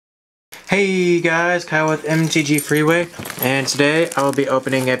Hey guys, Kyle with MTG Freeway, and today I will be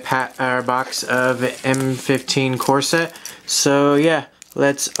opening a box of M15 core set. So yeah,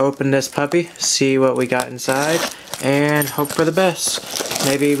 let's open this puppy, see what we got inside, and hope for the best.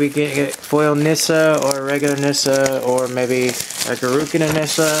 Maybe we get foil Nissa, or regular Nissa, or maybe a Garukina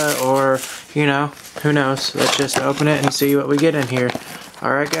Nissa, or, you know, who knows. Let's just open it and see what we get in here.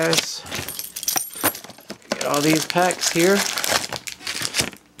 Alright guys, get all these packs here.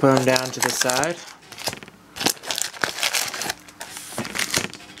 Put them down to the side.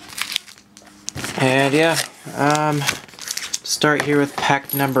 And yeah, start here with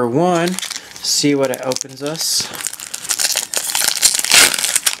pack number 1. See what it opens us.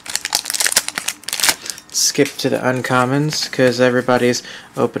 Skip to the uncommons because everybody's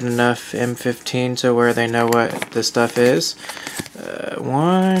opened enough M15 to where they know what the stuff is.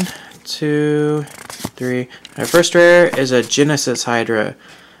 1, 2, 3. Our first rare is a Genesis Hydra.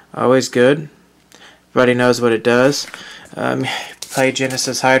 Always good. Everybody knows what it does. Play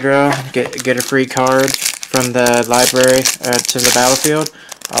Genesis Hydro, get a free card from the library to the battlefield.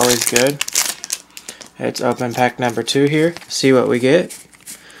 Always good. Let's open pack number 2 here. See what we get.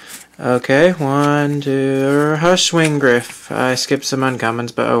 Okay, 1, 2. Hushwing Griff. I skipped some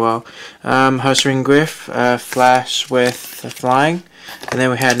uncommons, but oh well. Hushwing Griff, flash with flying, and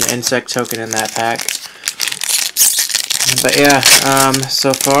then we had an insect token in that pack. But yeah,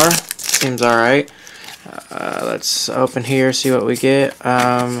 so far, seems alright. Let's open here, see what we get.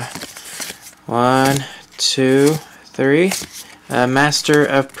 1, 2, 3. Master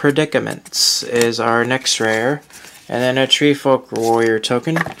of Predicaments is our next rare. And then a Tree Folk Warrior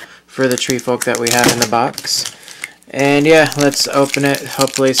token for the Tree Folk that we have in the box. And yeah, let's open it,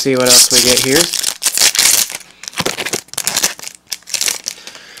 hopefully see what else we get here.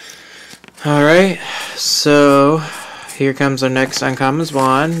 Alright, so here comes our next uncommons.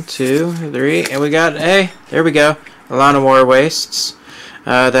 1, 2, 3, and we got, hey, there we go, Alana War Wastes.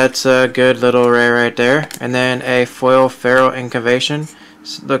 That's a good little rare right there. And then a foil Feral Incubation.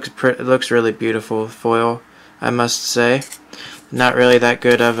 Looks really beautiful foil, I must say. Not really that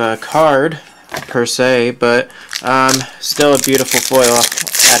good of a card per se, but still a beautiful foil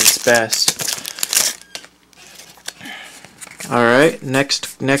at its best. Alright,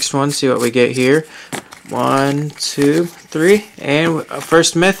 next one, see what we get here. 1, 2, 3, and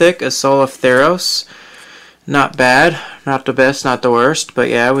first mythic, a Soul of Theros. Not bad, not the best, not the worst, but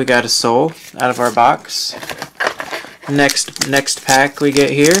yeah, we got a soul out of our box. Next pack we get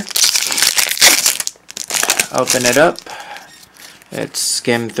here. Open it up. Let's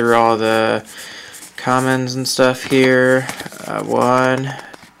skim through all the commons and stuff here. 1,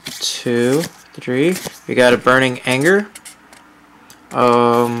 2, 3. We got a Burning Anger.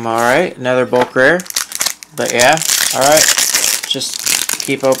 Alright, another bulk rare. But yeah, alright. Just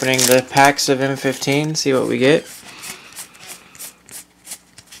keep opening the packs of M15, see what we get.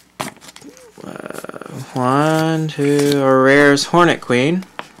 1, 2, our rare's Hornet Queen.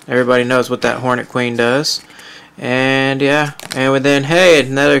 Everybody knows what that Hornet Queen does. And yeah, and then hey,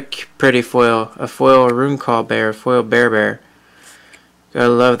 another pretty foil. A foil Rune Call Bear, a foil Bear. Gotta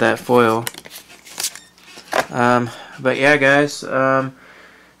love that foil. But yeah guys,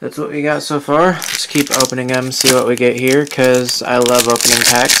 that's what we got so far. Let's keep opening them, see what we get here, because I love opening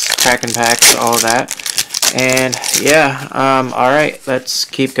packs, cracking packs, all that. And yeah, alright, let's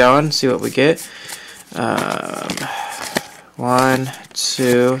keep going, see what we get. 1,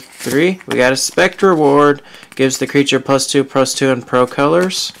 2, 3. We got a Spectre Ward. Gives the creature +2/+2 and pro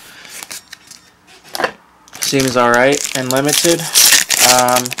colors. Seems alright and limited.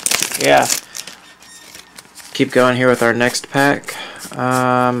 Yeah. Keep going here with our next pack.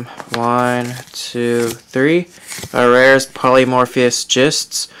 1, 2, 3. Our rares, Polymorpheus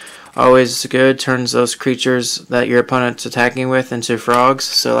Gists. Always good. Turns those creatures that your opponent's attacking with into frogs.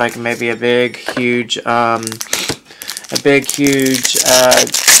 So like maybe a big, huge, I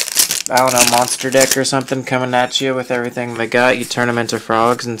don't know, monster deck or something coming at you with everything they got. You turn them into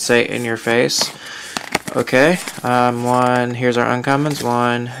frogs and say it in your face. Okay, here's our uncommons.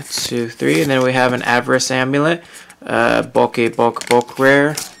 1, 2, 3, and then we have an Avarice Amulet, bulk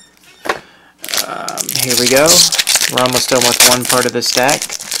rare. Here we go. We're almost done with one part of the stack.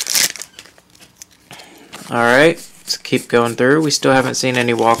 Alright, let's keep going through. We still haven't seen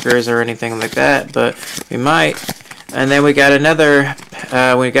any walkers or anything like that, but we might. And then we got another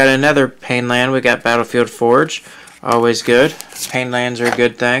Painland. We got Battlefield Forge. Always good. Painlands are a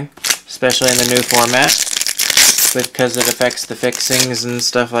good thing, especially in the new format, because it affects the fixings and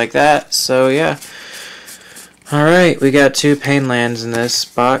stuff like that. So yeah. Alright, we got 2 Painlands in this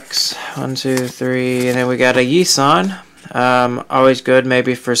box. 1, 2, 3, and then we got a Yisan. Always good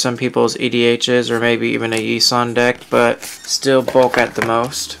maybe for some people's EDHs or maybe even a Yisan deck, but still bulk at the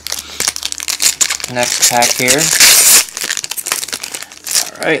most. Next pack here.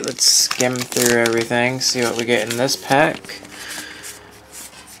 Alright, let's skim through everything, see what we get in this pack.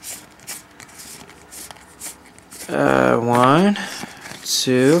 1,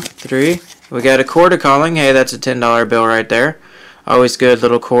 2, 3. We got a cord of calling. Hey, that's a $10 bill right there. Always good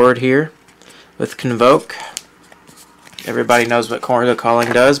little cord here with Convoke. Everybody knows what cord of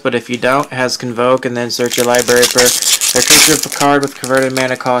calling does, but if you don't, it has Convoke, and then search your library for a creature card with converted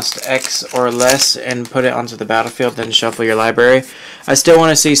mana cost X or less and put it onto the battlefield, then shuffle your library. I still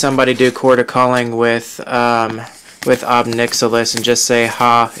want to see somebody do cord of calling with Ob Nixilis and just say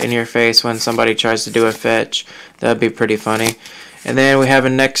ha in your face when somebody tries to do a fetch. That'd be pretty funny. And then we have a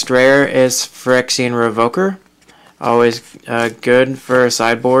next rare is Phyrexian Revoker. Always good for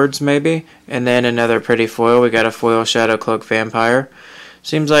sideboards maybe. And then another pretty foil. We got a foil Shadow Cloak Vampire.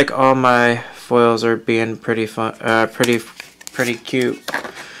 Seems like all my foils are being pretty fun, pretty cute.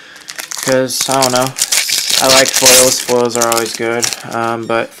 Because I don't know, I like foils. Foils are always good,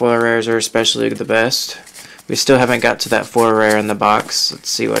 but foil rares are especially the best. We still haven't got to that foil rare in the box. Let's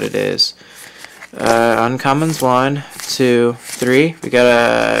see what it is. Uncommons 1, 2, 3. We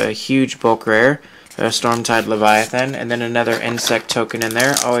got a huge bulk rare. Stormtide Leviathan, and then another insect token in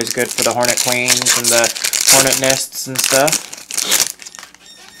there. Always good for the Hornet Queens and the Hornet Nests and stuff.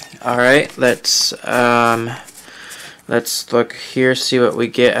 Alright, let's look here, see what we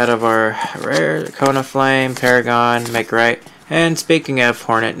get out of our rare. Cone Flame, Paragon, Make Right. And speaking of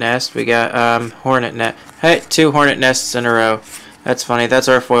Hornet Nest, we got Hornet Nest. Hey, 2 Hornet Nests in a row. That's funny. That's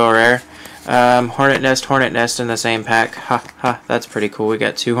our foil rare. Hornet Nest in the same pack. Ha ha, that's pretty cool. We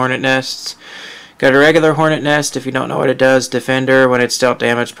got 2 Hornet Nests. Got a regular Hornet Nest. If you don't know what it does, Defender. When it's dealt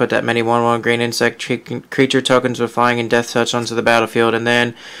damage, put that many 1/1 green insect creature tokens with flying and death touch onto the battlefield. And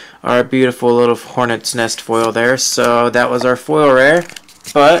then our beautiful little Hornet's Nest foil there. So that was our foil rare.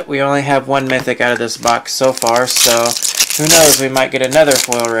 But we only have 1 mythic out of this box so far. So who knows? We might get another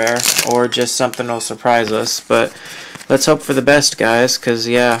foil rare or just something will surprise us. But let's hope for the best, guys. Because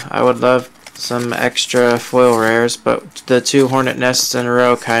yeah, I would love some extra foil rares. But the 2 Hornet Nests in a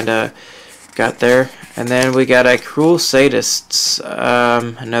row kind of got there. And then we got a Cruel Sadists,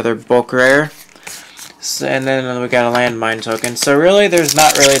 another bulk rare, and then we got a landmine token. So really there's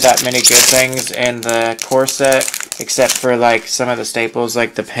not really that many good things in the core set, except for like some of the staples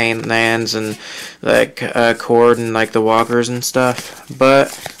like the pain lands and like cord and like the walkers and stuff.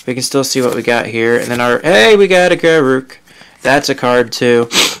 But we can still see what we got here. And then hey, we got a Garruk. That's a card too.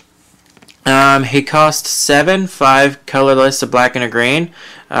 He cost 7, 5 colorless, a black and a green.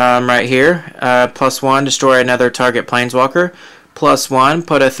 Right here. +1, destroy another target planeswalker. +1,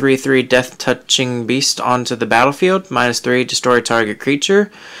 put a 3/3 death touching beast onto the battlefield. -3, destroy target creature.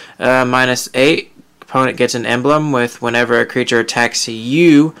 -8, opponent gets an emblem with whenever a creature attacks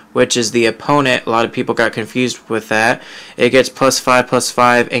you, which is the opponent. A lot of people got confused with that. It gets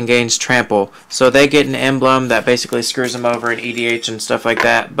 +5/+5 and gains trample. So they get an emblem that basically screws them over in EDH and stuff like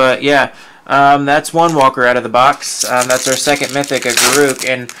that. But yeah. That's 1 walker out of the box. That's our second mythic, a Garruk.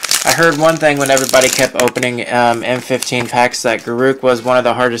 And I heard one thing when everybody kept opening M15 packs, that Garruk was one of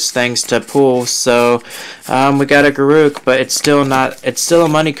the hardest things to pull. So we got a Garruk, but it's still a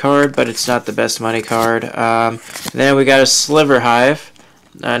money card, but it's not the best money card. Then we got a Sliver Hive,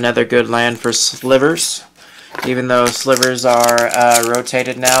 another good land for slivers. Even though slivers are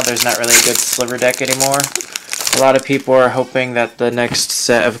rotated now, there's not really a good sliver deck anymore. A lot of people are hoping that the next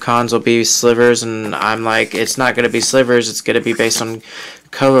set of cons will be slivers, and I'm like, it's not going to be slivers, it's going to be based on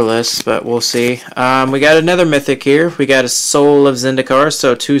colorless, but we'll see. We got another mythic here. We got a Soul of Zendikar,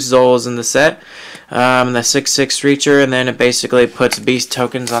 so 2 souls in the set. The 6/6 Reacher, and then it basically puts beast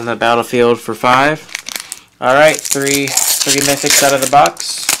tokens on the battlefield for 5. Alright, 3 mythics out of the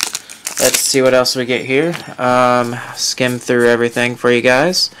box. Let's see what else we get here. Skim through everything for you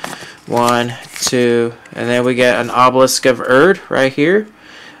guys. 1, 2, and then we get an Obelisk of Erd right here.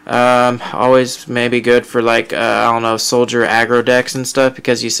 Always maybe good for like, I don't know, soldier aggro decks and stuff,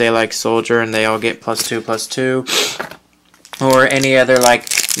 because you say like soldier and they all get +2/+2. Or any other like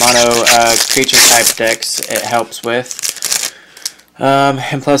mono creature type decks it helps with.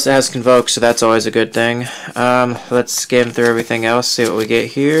 And plus it has Convoke, so that's always a good thing. Let's skim through everything else, see what we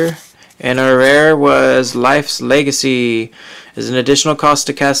get here. And our rare was Life's Legacy. Is an additional cost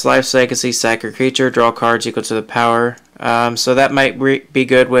to cast Life's Legacy, sack a creature, draw cards equal to the power. So that might be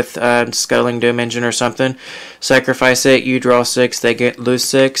good with Scuttling Doom Engine or something. Sacrifice it, you draw 6, they lose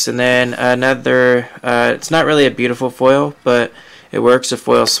 6. And then another, it's not really a beautiful foil, but it works, a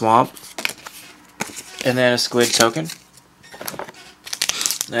foil Swamp. And then a Squid token.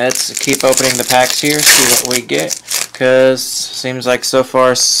 let's keep opening the packs here, see what we get. Because seems like so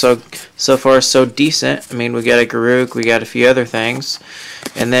far so decent. I mean, we got a Garuk, we got a few other things,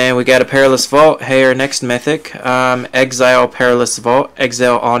 and then we got a Perilous Vault. Hey, our next mythic, Exile Perilous Vault,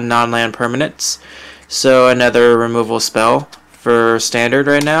 exile all non-land permanents. So another removal spell for standard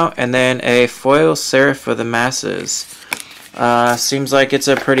right now, and then a foil Seraph for the masses. Seems like it's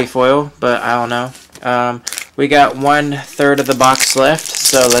a pretty foil, but I don't know. We got 1/3 of the box left,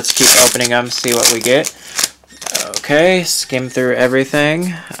 so let's keep opening them, see what we get. Okay, skim through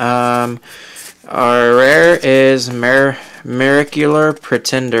everything. Our rare is Miracular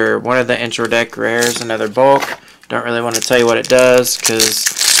Pretender, one of the intro deck rares, another bulk. Don't really want to tell you what it does, because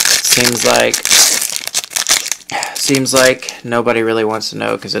seems like nobody really wants to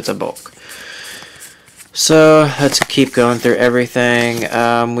know because it's a bulk. So let's keep going through everything.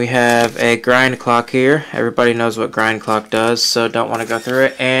 We have a Grind Clock here. Everybody knows what Grind Clock does, so don't want to go through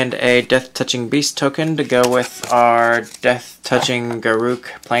it. And a Death Touching Beast token to go with our Death Touching Garuk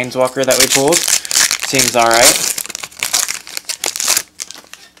Planeswalker that we pulled. Seems alright.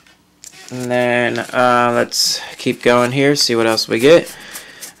 And then let's keep going here, see what else we get.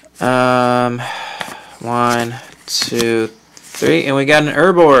 1, 2, 3, and we got an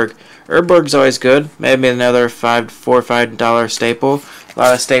Urborg. Urborg's always good. Maybe another $4 or $5 staple. A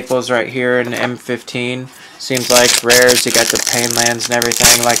lot of staples right here in M15. Seems like rares. You got the pain lands and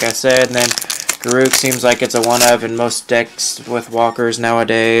everything, like I said. And then Garuk seems like it's a one-of in most decks with walkers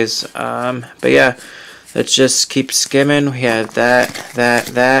nowadays. But yeah, let's just keep skimming. We have that.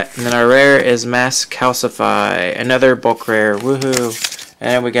 And then our rare is Mass Calcify. Another bulk rare. Woohoo.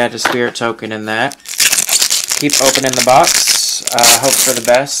 And we got a spirit token in that. Keep opening the box. Hope for the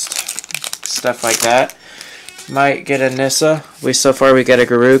best. Stuff like that. Might get a Nissa. So far we got a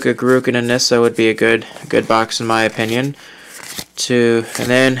Garuk and a Nissa would be a good box in my opinion. And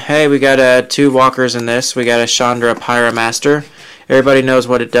then hey, we got 2 walkers in this. We got a Chandra Pyromaster. Everybody knows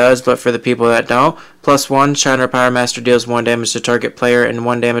what it does, but for the people that don't, +1, Chandra Pyromaster deals 1 damage to target player and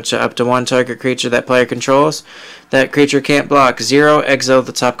 1 damage to up to 1 target creature that player controls. That creature can't block. 0, exile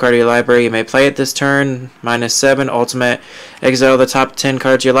the top card of your library. You may play it this turn. -7, ultimate. Exile the top 10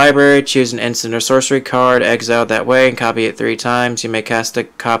 cards of your library. Choose an instant or sorcery card, exile that way, and copy it 3 times. You may cast the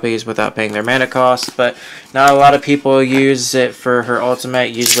copies without paying their mana cost, but not a lot of people use it for her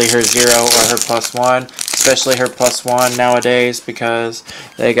ultimate, usually her 0 or her +1. Especially her +1 nowadays, because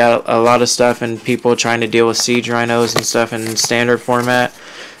they got a lot of stuff and people trying to deal with siege rhinos and stuff in standard format.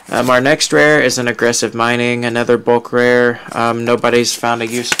 Our next rare is an Aggressive Mining, another bulk rare. Nobody's found a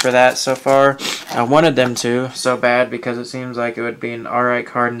use for that so far. I wanted them to so bad because it seems like it would be an alright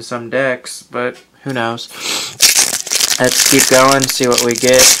card in some decks, but who knows. Let's keep going, see what we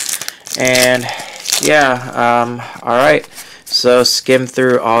get. And yeah, alright. So skim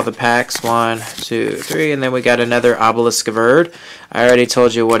through all the packs, 1, 2, 3, and then we got another Obelisk of Erd. I already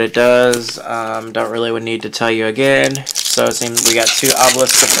told you what it does. Don't really need to tell you again. So it seems we got 2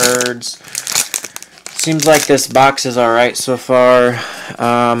 Obelisk of Erds. Seems like this box is alright so far.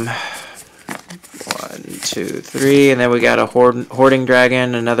 1, 2, 3, and then we got a Hoarding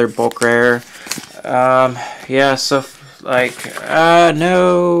Dragon, another bulk rare. Yeah, so like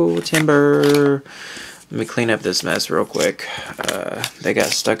no timber. Let me clean up this mess real quick. They got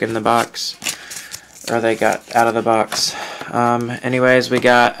stuck in the box. Or they got out of the box. Anyways, we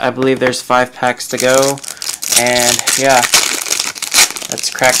got, I believe there's 5 packs to go. And yeah, let's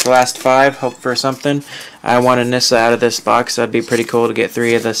crack the last 5. Hope for something. I want a Nissa out of this box. That'd be pretty cool to get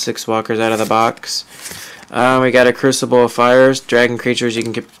 3 of the 6 walkers out of the box. We got a Crucible of Fires. Dragon creatures you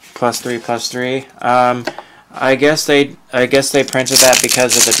can get +3/+3. I guess they printed that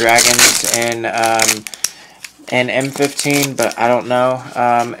because of the dragons in M15, but I don't know.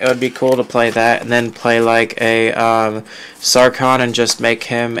 It would be cool to play that and then play like a Sarkhan and just make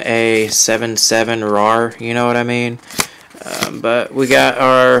him a 7/7 RAR, you know what I mean? But we got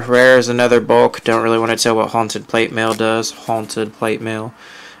our rares, another bulk. Don't really want to tell what Haunted Plate Mail does. Haunted Plate Mail.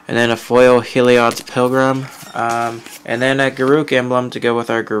 And then a foil Heliod's Pilgrim. And then a Garuk emblem to go with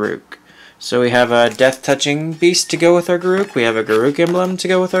our Garuk. So we have a Death Touching Beast to go with our Garuk. We have a Garuk emblem to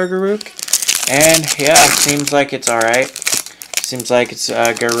go with our Garuk. And yeah, seems like it's alright. Seems like it's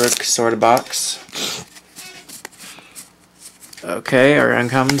a Garuk sort of box. Okay, our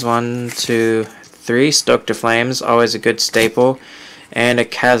uncommons, 1, 2, 3. Stoked to Flames, always a good staple. And a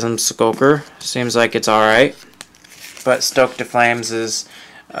Chasm Skulker. Seems like it's alright. But Stoked to Flames is,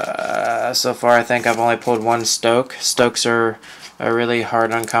 so far I think I've only pulled 1 Stoke. Stokes are a really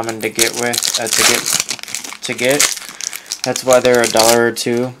hard uncommon to get with, to get. That's why they're $1 or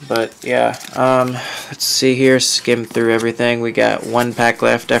 $2. But yeah, let's see here. Skim through everything. We got 1 pack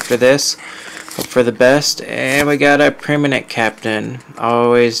left after this. Hope for the best. And we got a permanent captain.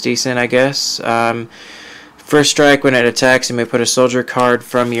 Always decent, I guess. First strike, when it attacks, you may put a soldier card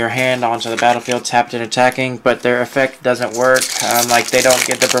from your hand onto the battlefield tapped and attacking, but their effect doesn't work. Like, they don't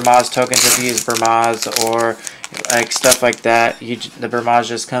get the Burmaz tokens if you use Burmaz or like stuff like that. The Burmaz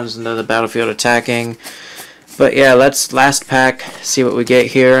just comes into the battlefield attacking. But yeah, let's last pack, see what we get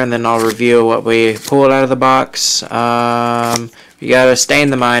here, and then I'll review what we pulled out of the box. We got a Stay in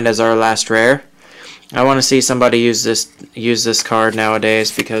the Mind as our last rare. I want to see somebody use this card nowadays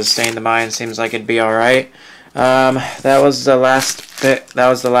because Stay in the Mind seems like it'd be all right. That was the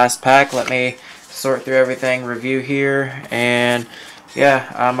last pack. Let me sort through everything, review here, and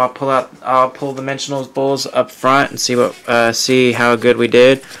yeah, I'll pull Dimensionals Bulls up front and see how good we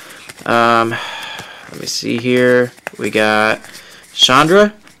did. Let me see here. We got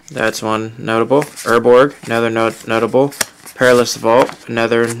Chandra, that's one notable. Urborg, another notable. Perilous Vault,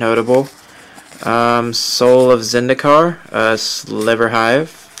 another notable. Soul of Zendikar, Sliver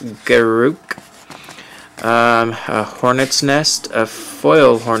Hive, Garuk, a Hornet's Nest, a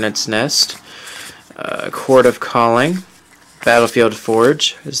Foil Hornet's Nest, Court of Calling, Battlefield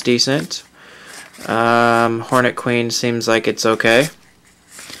Forge is decent. Hornet Queen seems like it's okay.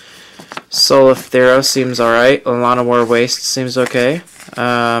 Soul of Theros seems alright. Alana War Waste seems okay.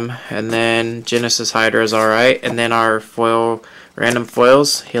 And then Genesis Hydra is alright. And then our random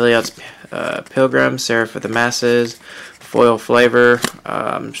foils, Heliod's Pilgrim, Seraph of the Masses, Foil Flavor,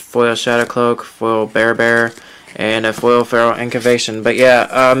 Foil Shadow Cloak, Foil Bear, and a Foil Feral Incubation. But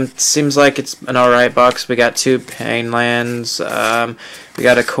yeah, seems like it's an alright box. We got 2 Pain Lands, we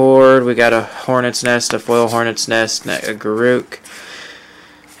got a Cord, we got a Hornet's Nest, a Foil Hornet's Nest, a Garuk,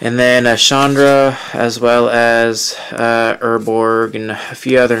 and then a Chandra, as well as Urborg, and a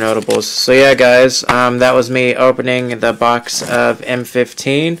few other notables. So yeah, guys, that was me opening the box of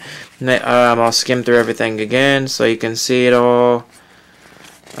M15. I'll skim through everything again so you can see it all.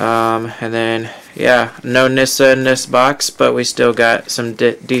 And then, yeah, no Nissa in this box, but we still got some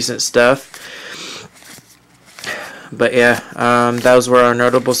decent stuff. But yeah, those were our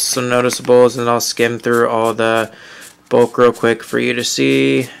some noticeables, and I'll skim through all the bulk real quick for you to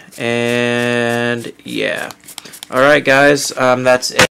see. And yeah, alright guys, that's it.